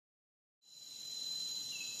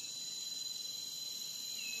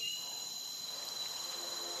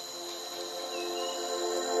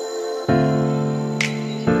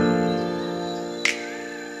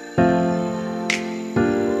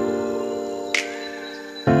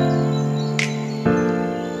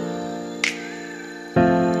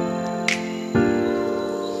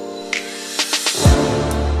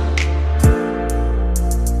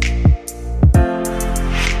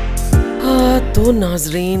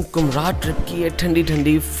नाजरीन, कुमरात ट्रिप की ये ठंडी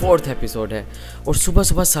ठंडी 4th एपिसोड है और सुबह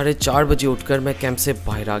सुबह 4:30 बजे उठकर मैं कैंप से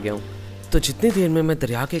बाहर आ गया हूँ। तो जितनी देर में मैं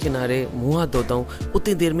दरिया के किनारे मुँह हाथ धोता हूँ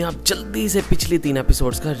उतनी देर में आप जल्दी से पिछली 3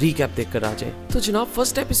 एपिसोड्स का रीकैप देख कर आ जाएं। तो जनाब,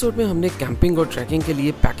 फर्स्ट एपिसोड में हमने कैंपिंग और ट्रैकिंग के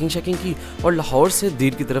लिए पैकिंग शैकिंग की और लाहौर से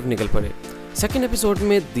दीर की तरफ निकल पड़े। सेकेंड एपिसोड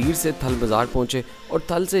में दीर से थल बाजार पहुँचे और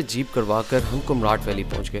थल से जीप करवा कर हम कुमराट वैली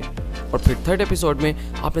पहुँच गए। और फिर थर्ड एपिसोड में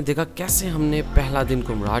आपने देखा कैसे हमने पहला दिन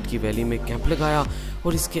कुमराट की वैली में कैंप लगाया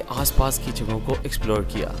और इसके आसपास की जगहों को एक्सप्लोर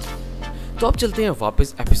किया। तो अब चलते हैं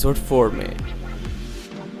वापस एपिसोड 4 में।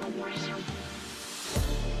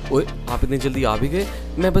 ओए, आप इतनी जल्दी आ भी गए?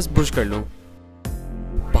 मैं बस ब्रश कर लूँ।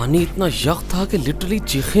 पानी इतना यख था कि लिटरली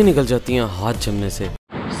चीखें निकल जाती हैं हाथ जमने से।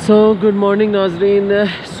 गुड मॉर्निंग नाजरीन,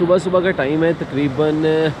 सुबह सुबह का टाइम है, तकरीबन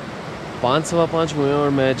 5-5:15 हुए हैं और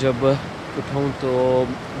मैं जब उठाऊँ तो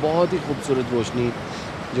बहुत ही खूबसूरत रोशनी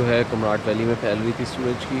जो है कुमराट वैली में फैल रही थी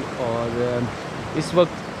सूरज की। और इस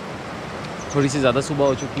वक्त थोड़ी सी ज़्यादा सुबह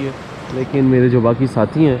हो चुकी है, लेकिन मेरे जो बाकी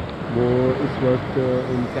साथी हैं वो इस वक्त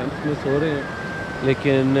इन कैंप्स में सो रहे हैं।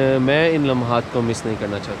 लेकिन मैं इन लम्हात को मिस नहीं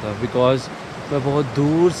करना चाहता, बिकॉज़ मैं बहुत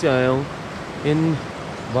दूर से आया हूँ इन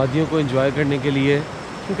वादियों को एंजॉय करने के लिए।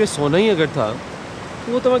 क्योंकि सोना ही अगर था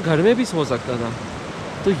तो वो तो मैं घर में भी सो सकता था।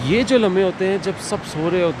 तो ये जो लम्हे होते हैं जब सब सो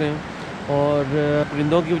रहे होते हैं और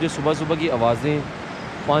परिंदों की जो सुबह सुबह की आवाज़ें,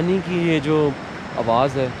 पानी की ये जो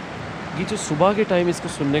आवाज़ है, ये जो सुबह के टाइम इसको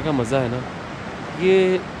सुनने का मज़ा है ना,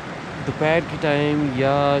 ये दोपहर के टाइम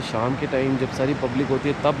या शाम के टाइम जब सारी पब्लिक होती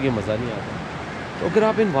है तब ये मज़ा नहीं आता। तो अगर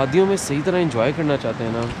आप इन वादियों में सही तरह एंजॉय करना चाहते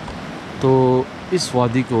हैं ना, तो इस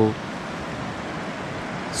वादी को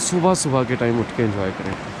सुबह सुबह के टाइम उठ के एंजॉय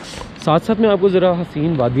करें। साथ साथ मैं आपको ज़रा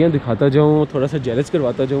हसीन वादियाँ दिखाता जाऊँ, थोड़ा सा जेलस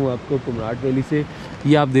करवाता जाऊँ आपको कुमराट वैली से।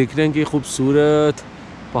 ये आप देख रहे हैं कि खूबसूरत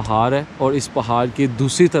पहाड़ है और इस पहाड़ की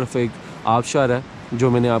दूसरी तरफ एक आबशार है जो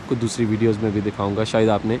मैंने आपको दूसरी वीडियोस में भी दिखाऊंगा, शायद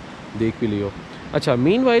आपने देख भी ली हो। अच्छा,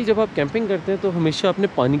 मीनवाइल जब आप कैंपिंग करते हैं तो हमेशा अपने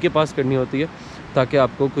पानी के पास करनी होती है ताकि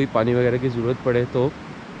आपको कोई पानी वगैरह की ज़रूरत पड़े तो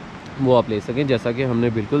वो आप ले सकें, जैसा कि हमने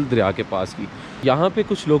बिल्कुल दरिया के पास की। यहाँ पे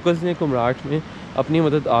कुछ लोकल्स ने कुमराट में अपनी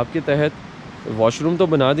मदद आपके तहत वॉशरूम तो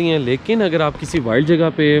बना दिए हैं, लेकिन अगर आप किसी वाइल्ड जगह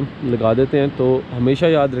पे लगा देते हैं तो हमेशा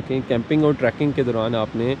याद रखें कैंपिंग और ट्रैकिंग के दौरान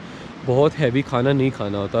आपने बहुत हैवी खाना नहीं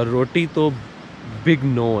खाना होता। रोटी तो बिग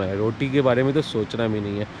नो है, रोटी के बारे में तो सोचना भी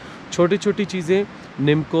नहीं है। छोटी छोटी चीज़ें,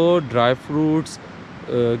 निम्को, ड्राई फ्रूट्स,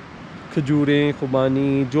 खजूरें,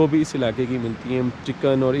 खुबानी, जो भी इस इलाके की मिलती हैं,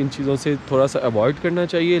 चिकन और इन चीज़ों से थोड़ा सा अवॉइड करना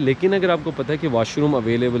चाहिए। लेकिन अगर आपको पता है कि वॉशरूम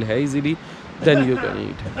अवेलेबल है easily, then you can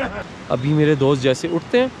eat. अभी मेरे दोस्त जैसे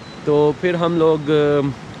उठते हैं तो फिर हम लोग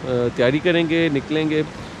तैयारी करेंगे, निकलेंगे।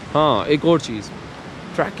 हाँ, एक और चीज़,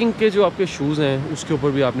 ट्रैकिंग के जो आपके शूज़ हैं उसके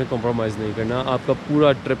ऊपर भी आपने कॉम्प्रोमाइज़ नहीं करना, आपका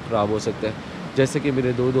पूरा ट्रिप ख़राब हो सकता है। जैसे कि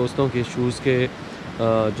मेरे 2 दोस्तों के शूज़ के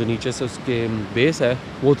जो नीचे से उसके बेस है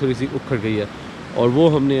वो थोड़ी सी उखड़ गई है और वो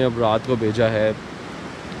हमने अब रात को भेजा है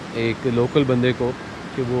एक लोकल बंदे को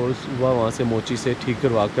कि वो सुबह वहाँ से मोची से ठीक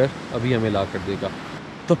करवा कर अभी हमें ला कर देगा।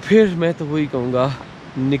 तो फिर मैं तो वही कहूँगा,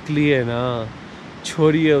 निकलिए ना,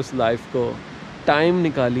 छोड़िए उस लाइफ को, टाइम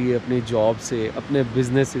निकालिए अपनी जॉब से, अपने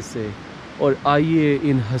बिजनेस से और आइए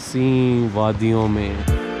इन हसीन वादियों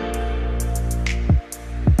में।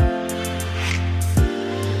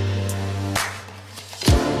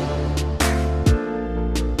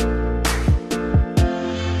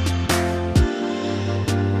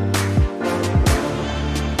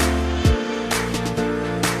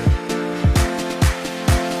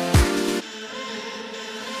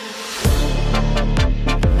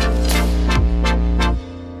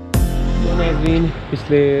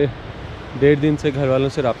 पिछले 1.5 दिन से घर वालों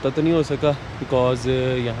से रब्ता तो नहीं हो सका बिकॉज़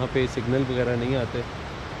यहाँ पे सिग्नल वगैरह नहीं आते।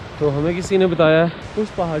 तो हमें किसी ने बताया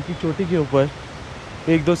उस पहाड़ की चोटी के ऊपर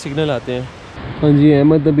 1-2 सिग्नल आते हैं। हाँ जी,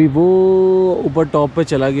 अहमद अभी वो ऊपर टॉप पे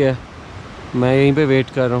चला गया, मैं यहीं पे वेट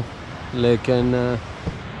कर रहा हूँ, लेकिन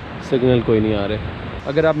सिग्नल कोई नहीं आ रहे।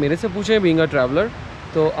 अगर आप मेरे से पूछें बीइंग अ ट्रैवलर,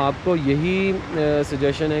 तो आपको यही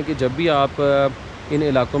सजेशन है कि जब भी आप इन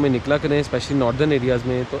इलाकों में निकला करें, स्पेशली नॉर्दर्न एरियाज़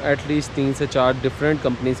में, तो एटलीस्ट 3 से 4 डिफरेंट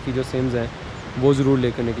कंपनीज़ की जो सिम्स हैं वो ज़रूर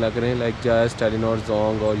लेकर निकला करें, लाइक JAHAZ, टेलीनॉर,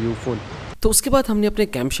 जोंग और यूफोन। तो उसके बाद हमने अपने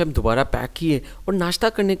कैंप शैम्प दोबारा पैक किए और नाश्ता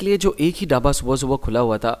करने के लिए जो एक ही ढाबा सुबह सुबह खुला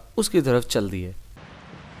हुआ था उसकी तरफ चल दिए।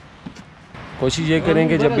 कोशिश ये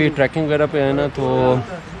करेंगे जब भी ट्रैकिंग वगैरह पे आए ना तो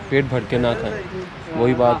पेट भर के ना खाएँ,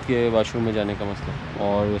 वही बात कि वॉशरूम में जाने का मसला,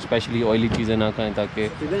 और स्पेशली ऑयली चीज़ें ना खाएँ, ताकि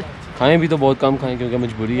खाएँ भी तो बहुत कम खाएँ क्योंकि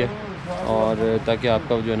मजबूरी है, और ताकि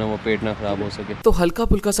आपका जो है ना वो पेट ना ख़राब हो सके। तो हल्का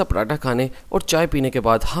फुल्का सा पराठा खाने और चाय पीने के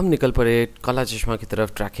बाद हम निकल पड़े काला चश्मा की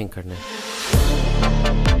तरफ ट्रैकिंग करने।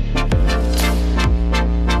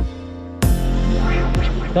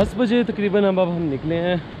 10 बजे तकरीबन अब हम निकले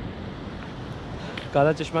हैं।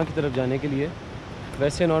 काला चश्मा की तरफ जाने के लिए।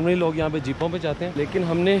 वैसे नॉर्मली लोग यहाँ पे जीपों पे जाते हैं, लेकिन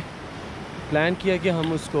हमने प्लान किया कि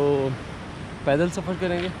हम उसको पैदल सफ़र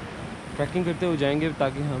करेंगे, ट्रैकिंग करते हुए जाएंगे,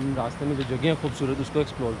 ताकि हम रास्ते में जो जगह हैं खूबसूरत उसको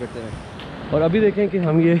एक्सप्लोर करते रहें। और अभी देखें कि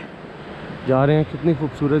हम ये जा रहे हैं, कितनी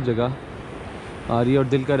खूबसूरत जगह आ रही है और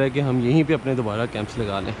दिल कर रहा है कि हम यहीं पे अपने दोबारा कैंप्स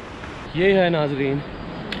लगा लें। ये है नाजरीन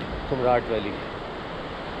Kumrat valley,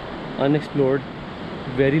 unexplored,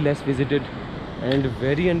 very less visited and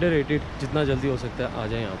very underrated. जितना जल्दी हो सकता है आ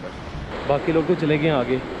जाए यहाँ पर। बाकी लोग तो चले गए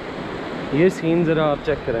आगे। ये सीन ज़रा आप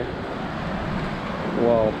चेक करें,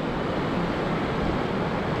 वाह,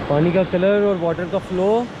 पानी का कलर और वाटर का फ्लो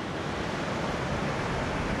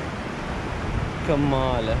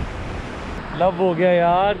कमाल है। लव हो गया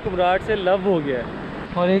यार, कुमराट से लव हो गया।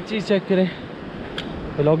 और एक चीज़ चेक करें,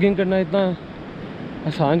 व्लॉगिंग करना इतना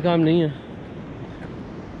आसान काम नहीं है।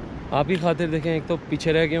 आप ही खातिर देखें, एक तो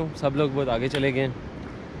पीछे रह गए हूँ, सब लोग बहुत आगे चले गए हैं।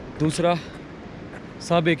 दूसरा,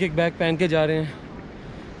 सब एक एक बैग पहन के जा रहे हैं।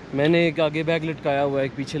 मैंने एक आगे बैग लटकाया हुआ है,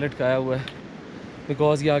 एक पीछे लटकाया हुआ है,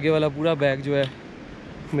 बिकॉज़ ये आगे वाला पूरा बैग जो है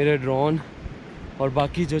मेरे ड्रोन और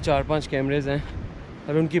बाकी जो 4-5 कैमरेज़ हैं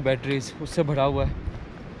और उनकी बैटरीज उससे भरा हुआ है।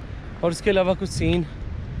 और उसके अलावा कुछ सीन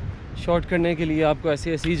शॉट करने के लिए आपको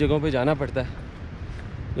ऐसी ऐसी जगहों पे जाना पड़ता है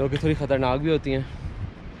जो कि थोड़ी ख़तरनाक भी होती हैं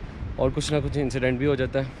और कुछ ना कुछ इंसिडेंट भी हो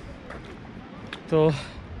जाता है। तो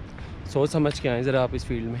सोच समझ के आएँ ज़रा आप इस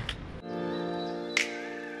फील्ड में।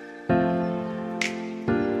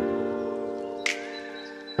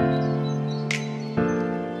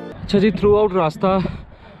 अच्छा जी, थ्रू आउट रास्ता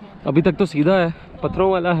अभी तक तो सीधा है,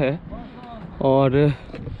 पत्थरों वाला है। और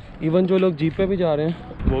इवन जो लोग जीप पे भी जा रहे हैं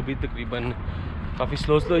वो भी तकरीबन काफ़ी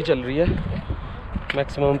स्लो ही चल रही है,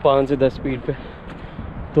 मैक्सिमम 5 से 10 स्पीड पे।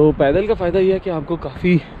 तो पैदल का फ़ायदा ये है कि आपको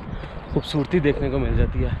काफ़ी खूबसूरती देखने को मिल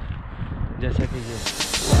जाती है, जैसा कि ये।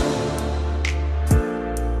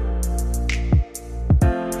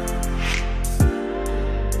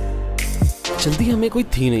 जल्दी हमें कोई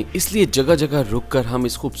थी नहीं, इसलिए जगह जगह रुककर हम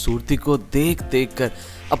इस खूबसूरती को देख देख कर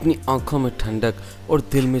अपनी आंखों में ठंडक और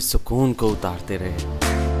दिल में सुकून को उतारते रहे।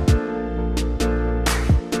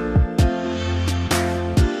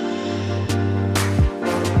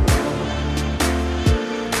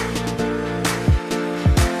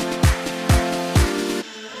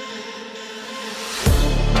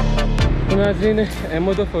 तो नाज़रीन,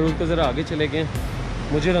 𝗍𝗪𝗀 तो ज़रा आगे चले गए।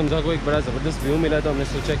 मुझे रमज़ा को एक बड़ा ज़बरदस्त व्यू मिला, तो हमने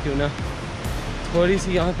सोचा क्यों ना थोड़ी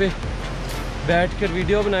सी यहाँ पे बैठ कर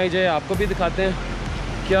वीडियो बनाई जाए, आपको भी दिखाते हैं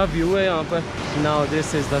क्या व्यू है यहाँ पर। Now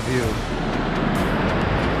this is the view.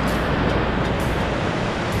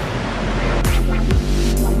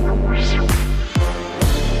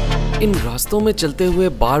 इन रास्तों में चलते हुए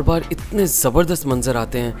बार बार इतने ज़बरदस्त मंजर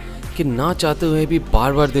आते हैं कि ना चाहते हुए भी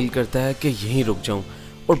बार बार दिल करता है कि यहीं रुक जाऊं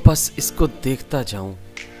और बस इसको देखता जाऊं।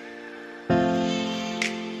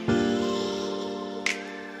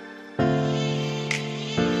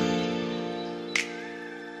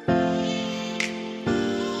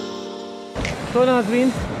 तो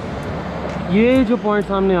नाज़रीन, ये जो पॉइंट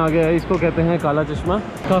सामने आ गया है इसको कहते हैं काला चश्मा।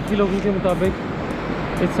 काफ़ी लोगों के मुताबिक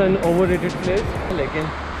इट्स एन ओवररेटेड प्लेस, लेकिन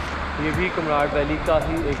ये भी कुमराट वैली का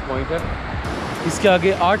ही एक पॉइंट है। इसके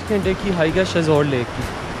आगे 8 घंटे की हाइक है 𝗍𝗪𝗀 लेक की।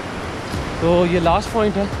 तो ये लास्ट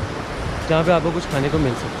पॉइंट है जहाँ पे आपको कुछ खाने को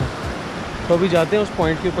मिल सकता है। तो अभी जाते हैं उस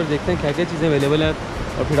पॉइंट के ऊपर, देखते हैं क्या क्या चीज़ें अवेलेबल हैं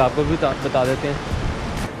और फिर आपको भी बता देते हैं।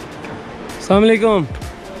 अस्सलाम वालेकुम,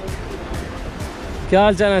 क्या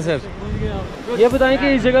हाल चाल है सर? ये बताएं कि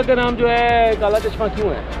इस जगह का नाम जो है काला चश्मा क्यों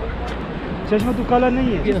है? चश्मा तो काला नहीं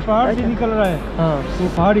है, इस पहाड़ से निकल रहा है। हाँ, वो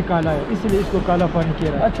पहाड़ ही काला है, इसलिए इसको काला पानी कह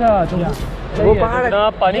रहा है। अच्छा, वो पहाड़ ना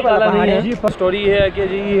पानी काला नहीं है जी। स्टोरी ये है कि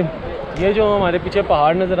जी ये जो हमारे पीछे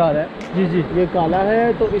पहाड़ नज़र आ रहा है जी जी, ये काला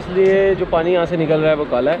है, तो इसलिए जो पानी यहाँ से निकल रहा है वो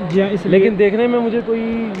काला है जी। हाँ, लेकिन देखने में मुझे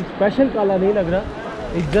कोई स्पेशल काला नहीं लग रहा,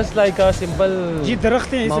 it's just like a simple जी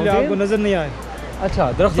दरख्त हैं, इसलिए आपको नज़र नहीं आए।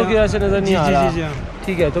 अच्छा, दरख्तों की वजह से नज़र नहीं आ रहा। जी,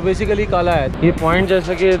 ठीक है, तो बेसिकली काला है ये पॉइंट।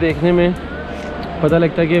 जैसा कि देखने में पता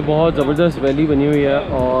लगता है कि बहुत ज़बरदस्त वैली बनी हुई है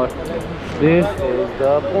और दिस इज़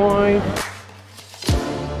द पॉइंट।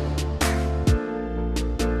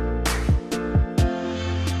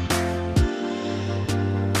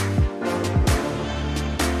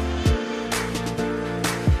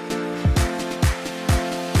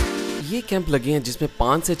 ये कैंप लगे हैं जिसमें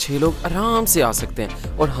 5 से 6 लोग आराम से आ सकते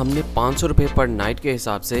हैं और हमने 500 रुपये पर नाइट के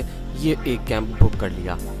हिसाब से ये एक कैंप बुक कर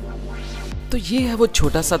लिया। तो ये है वो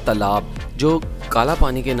छोटा सा तालाब जो काला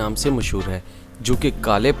पानी के नाम से मशहूर है, जो कि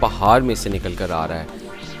काले पहाड़ में से निकल कर आ रहा है।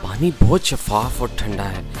 पानी बहुत शफाफ और ठंडा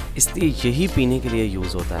है, इसलिए यही पीने के लिए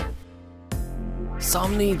यूज़ होता है।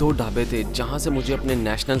 सामने ही 2 ढाबे थे जहाँ से मुझे अपने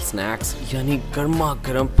नेशनल स्नैक्स यानी गर्मा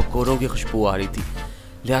गर्म पकौड़ों की खुशबू आ रही थी।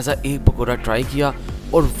 लिहाजा एक पकौड़ा ट्राई किया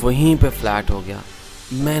और वहीं पे फ्लैट हो गया।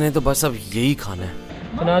 मैंने तो बस अब यही खाना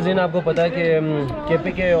है। तो नाज़रीन, आपको पता है कि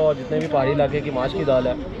KPK और जितने भी पहाड़ी इलाके की माश की दाल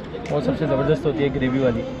है वो सबसे ज़बरदस्त होती है, ग्रेवी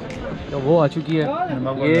वाली। तो वो आ चुकी है।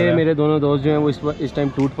 ये मेरे दोनों दोस्त जो हैं वो इस टाइम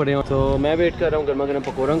टूट पड़े हैं। तो मैं वेट कर रहा हूँ गर्मा गर्म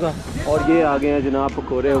पकौड़ों का, और ये आ गए हैं जनाब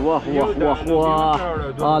पकौड़े। वाह वाह वाह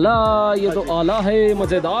वाह, आला, ये तो आला है,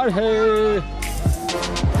 मज़ेदार है।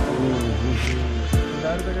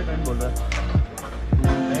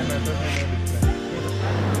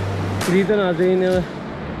 खरीदो नाज़रीन,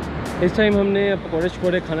 इस टाइम हमने पकौड़े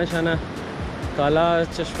शकौड़े खाना शाना काला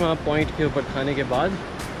चश्मा पॉइंट के ऊपर खाने के बाद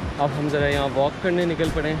अब हम ज़रा यहाँ वॉक करने निकल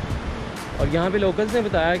पड़े। और यहाँ पे लोकल्स ने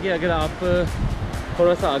बताया कि अगर आप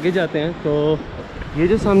थोड़ा सा आगे जाते हैं तो ये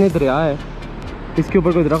जो सामने दरिया है इसके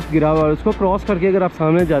ऊपर कोई दरख्त गिरा हुआ है, उसको क्रॉस करके अगर आप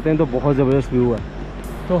सामने जाते हैं तो बहुत ज़बरदस्त व्यू है।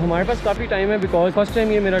 तो हमारे पास काफ़ी टाइम है, बिकॉज फर्स्ट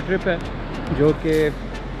टाइम ये मेरा ट्रिप है जो कि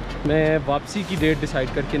मैं वापसी की डेट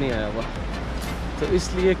डिसाइड करके नहीं आया हुआ। तो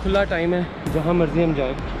इसलिए खुला टाइम है, जहाँ मर्ज़ी हम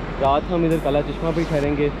जाएँ। रात हम इधर काला चश्मा पर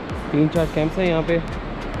ठहरेंगे। 3-4 कैंप्स हैं यहाँ पे।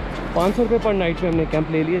 500 रुपये पर नाइट पे हमने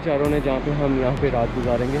कैंप ले लिए चारों ने, जहाँ पे हम यहाँ पे रात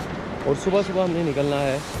गुजारेंगे। और सुबह सुबह हमने निकलना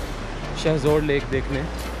है 𝗕𝗟𝗪𝗚 लेक देखने,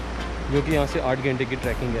 जो कि यहाँ से 8 घंटे की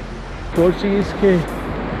ट्रैकिंग है। 𝗘𝘅𝗽𝗪𝗚 के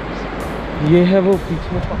ये है वो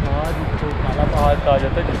पीछे पहाड़, जिसको काला पहाड़ कहा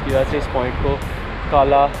जाता है, जिसकी वजह से इस पॉइंट को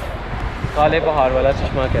काले पहाड़ वाला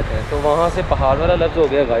चश्मा कहते हैं। तो वहाँ से पहाड़ वाला लफ्ज़ हो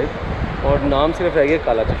गया गायब और नाम सिर्फ रह गया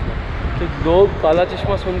काला चश्मा। तो लोग काला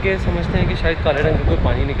चश्मा सुन के समझते हैं कि शायद काले रंग का कोई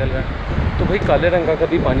पानी निकल रहा है, तो भाई काले रंग का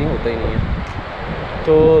कभी पानी होता ही नहीं है।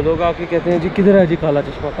 तो लोग आके कहते हैं जी किधर है जी काला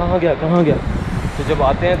चश्मा, कहाँ गया कहाँ गया। तो जब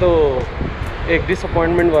आते हैं तो एक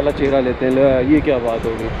डिसअपॉइंटमेंट वाला चेहरा लेते हैं, ये क्या बात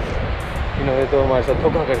होगी, इन्होंने तो हमारे साथ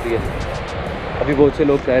धोखा कर दिया। अभी बहुत से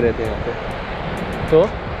लोग कह रहे थे यहाँ पे। तो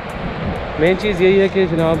मेन चीज़ यही है कि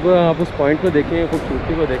जनाब आप उस पॉइंट को देखें,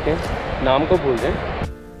 खूबसूरती को देखें, नाम को भूल जाएँ।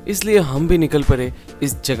 इसलिए हम भी निकल पड़े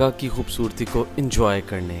इस जगह की खूबसूरती को एंजॉय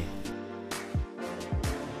करने।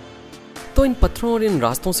 तो इन पत्थरों और इन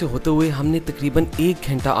रास्तों से होते हुए हमने तकरीबन 1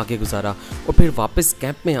 घंटा आगे गुजारा और फिर वापस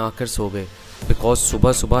कैंप में आकर सो गए, बिकॉज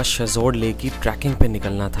सुबह सुबह 𝗕𝗟𝗪𝗚 लेक की ट्रैकिंग पे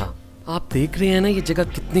निकलना था। आप देख रहे हैं ना ये जगह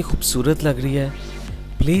कितनी खूबसूरत लग रही है।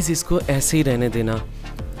 प्लीज़ इसको ऐसे ही रहने देना।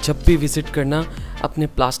 जब भी विज़िट करना अपने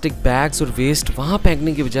प्लास्टिक बैग्स और वेस्ट वहाँ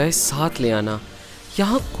फेंकने की बजाय साथ ले आना।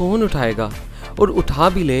 यहाँ कौन उठाएगा, और उठा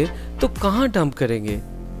भी ले तो कहाँ डंप करेंगे।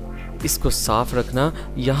 इसको साफ रखना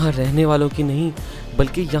यहाँ रहने वालों की नहीं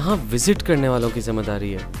बल्कि यहाँ विजिट करने वालों की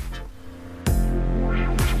जिम्मेदारी है।